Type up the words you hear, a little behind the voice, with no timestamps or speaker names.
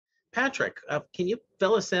Patrick, can you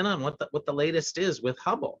fill us in on what the latest is with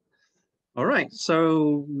Hubble? All right,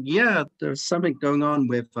 so yeah, there's something going on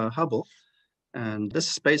with Hubble, and this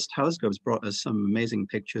space telescope has brought us some amazing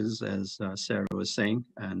pictures, as Sarah was saying,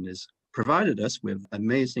 and has provided us with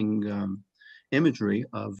amazing imagery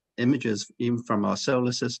of images even from our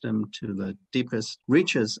solar system to the deepest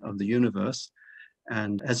reaches of the universe,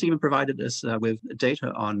 and has even provided us with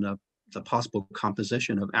data on the possible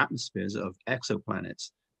composition of atmospheres of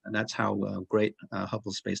exoplanets. And that's how great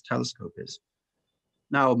Hubble Space Telescope is.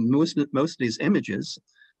 Now, most of these images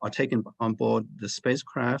are taken on board the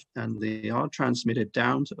spacecraft, and they are transmitted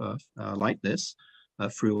down to Earth like this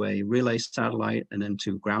through a relay satellite and then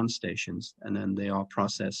to ground stations. And then they are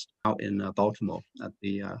processed out in Baltimore at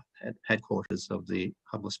the headquarters of the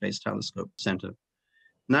Hubble Space Telescope Center.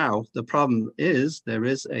 Now, the problem is there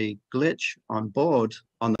is a glitch on board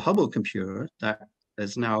on the Hubble computer that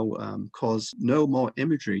has now caused no more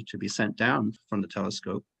imagery to be sent down from the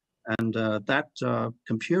telescope. And that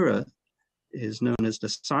computer is known as the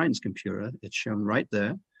science computer. It's shown right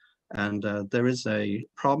there. And there is a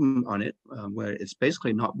problem on it where it's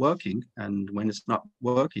basically not working. And when it's not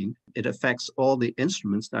working, it affects all the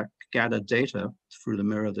instruments that gather data through the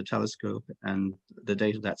mirror of the telescope and the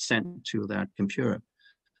data that's sent to that computer.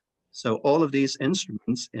 So all of these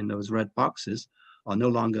instruments in those red boxes are no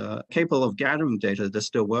longer capable of gathering data. They're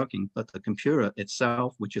still working, but the computer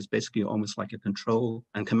itself, which is basically almost like a control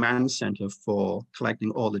and command center for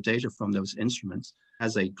collecting all the data from those instruments,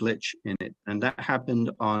 has a glitch in it. And that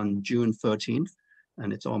happened on June 13th.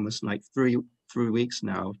 And it's almost like three weeks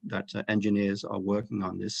now that engineers are working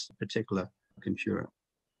on this particular computer.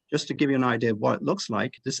 Just to give you an idea of what it looks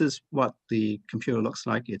like, this is what the computer looks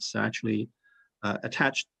like. It's actually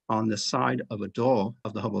attached on the side of a door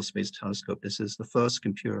of the Hubble Space Telescope. This is the first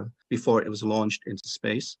computer before it was launched into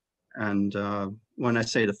space. And when I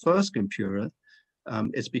say the first computer,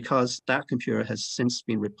 it's because that computer has since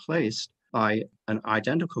been replaced by an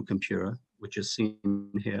identical computer, which is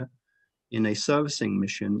seen here, in a servicing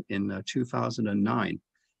mission in 2009.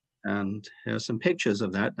 And here are some pictures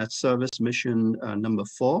of that. That's service mission number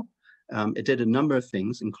 4. It did a number of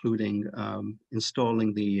things, including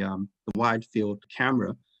installing the wide field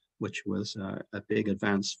camera, which was a big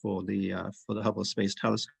advance for the Hubble Space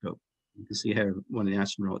Telescope. You can see here one of the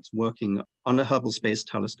astronauts working on the Hubble Space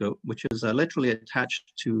Telescope, which is literally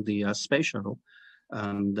attached to the space shuttle.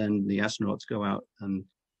 And then the astronauts go out and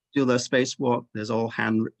do their spacewalk. There's all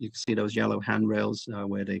you can see those yellow handrails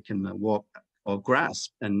where they can walk or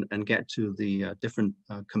grasp and get to the different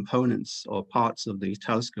components or parts of the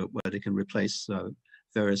telescope where they can replace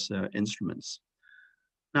various instruments.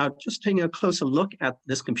 Now, just taking a closer look at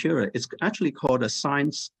this computer, it's actually called a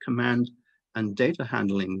Science Command and Data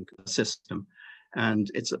Handling System. And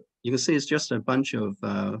you can see it's just a bunch of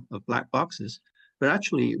black boxes. But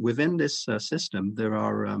actually, within this system,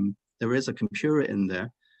 there is a computer in there,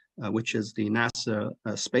 which is the NASA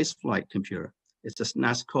spaceflight computer. It's just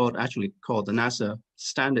actually called the NASA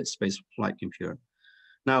Standard Spaceflight Computer.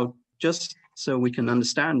 Now, just so we can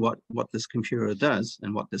understand what this computer does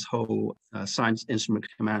and what this whole Science Instrument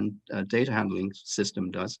Command data handling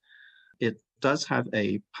system does, it does have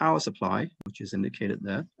a power supply, which is indicated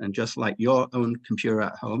there. And just like your own computer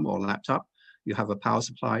at home or laptop, you have a power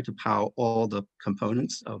supply to power all the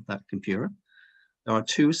components of that computer. There are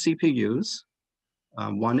 2 CPUs.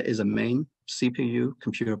 One is a main CPU,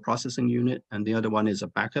 computer processing unit, and the other one is a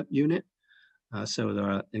backup unit. So there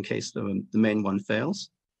are, in case the main one fails.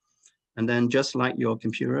 And then just like your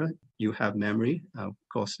computer, you have memory. Of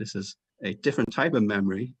course, this is a different type of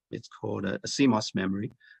memory. It's called a CMOS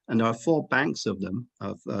memory. And there are 4 banks of them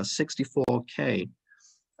of 64K.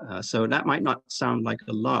 So that might not sound like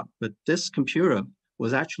a lot, but this computer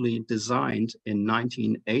was actually designed in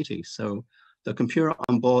 1980. So the computer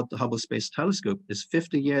on board the Hubble Space Telescope is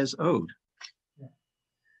 50 years old.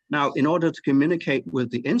 Now, in order to communicate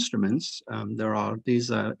with the instruments, there are these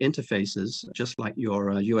interfaces, just like your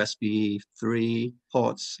USB 3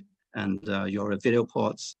 ports and your video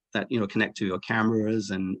ports that connect to your cameras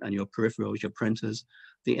and your peripherals, your printers.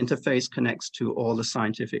 The interface connects to all the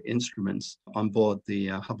scientific instruments on board the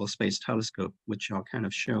Hubble Space Telescope, which are kind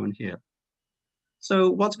of shown here.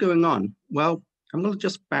 So what's going on? Well, I'm going to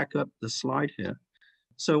just back up the slide here.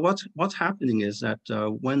 So what's happening is that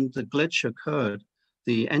when the glitch occurred,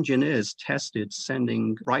 the engineers tested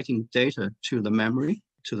writing data to the memory,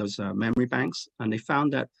 to those memory banks, and they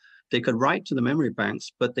found that they could write to the memory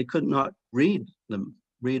banks, but they could not read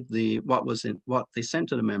what they sent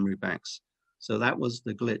to the memory banks. So that was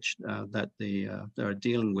the glitch that they're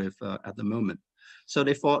dealing with at the moment. So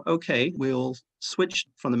they thought, okay, we'll switch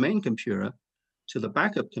from the main computer to the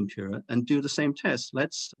backup computer and do the same test.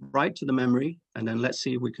 Let's write to the memory, and then let's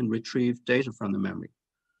see if we can retrieve data from the memory.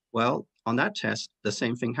 Well, on that test, the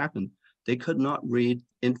same thing happened. They could not read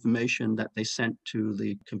information that they sent to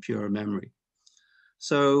the computer memory.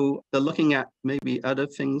 So they're looking at maybe other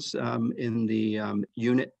things in the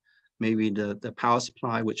unit, maybe the power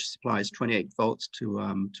supply, which supplies 28 volts to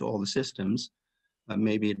all the systems.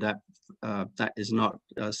 Maybe that is not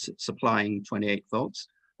supplying 28 volts.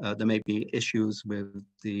 There may be issues with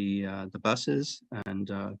the buses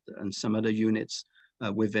and some other units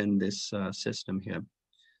within this system here.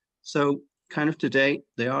 So kind of today,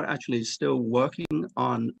 they are actually still working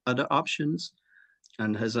on other options.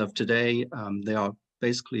 And as of today, they are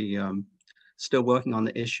basically still working on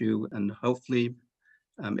the issue, and hopefully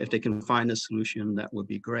if they can find a solution, that would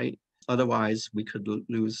be great. Otherwise, we could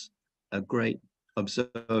lose a great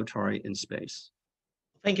observatory in space.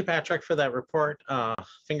 Thank you, Patrick, for that report.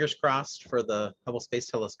 Fingers crossed for the Hubble Space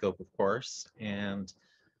Telescope, of course, and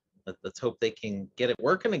let's hope they can get it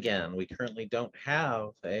working again. We currently don't have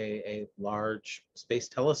a large space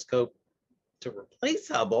telescope to replace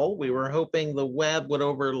Hubble. We were hoping the Webb would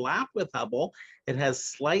overlap with Hubble. It has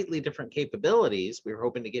slightly different capabilities. We were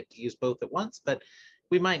hoping to get to use both at once, but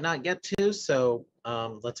we might not get to. So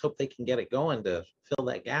let's hope they can get it going to fill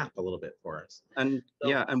that gap a little bit for us. And so,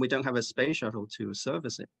 yeah, and we don't have a space shuttle to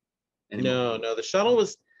service it anymore. No, the shuttle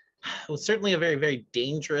was certainly a very, very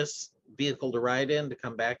dangerous vehicle to ride in, to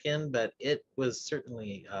come back in, but it was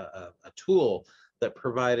certainly a tool that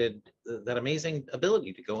provided that amazing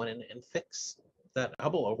ability to go in and fix that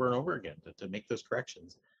Hubble over and over again, to make those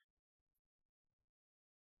corrections.